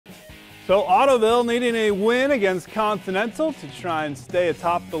So Ottoville needing a win against Continental to try and stay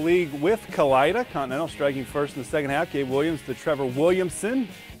atop the league with Kalida. Continental striking first in the second half. Gabe Williams to Trevor Williamson,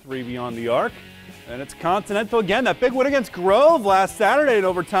 3 beyond the arc. And it's Continental again. That big win against Grove last Saturday in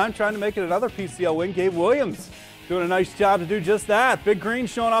overtime, trying to make it another PCL win. Gabe Williams doing a nice job to do just that. Big Green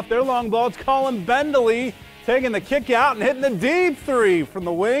showing off their long ball. It's Colin Bendley taking the kick out and hitting the deep three from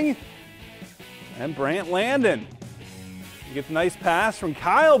the wing. And Brant Landon. He gets a nice pass from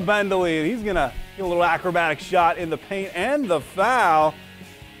Kyle Bendley, and he's going to get a little acrobatic shot in the paint and the foul.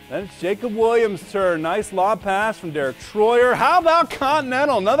 Then it's Jacob Williams' turn. Nice lob pass from Derek Troyer. How about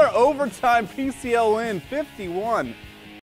Continental? Another overtime PCL win, 51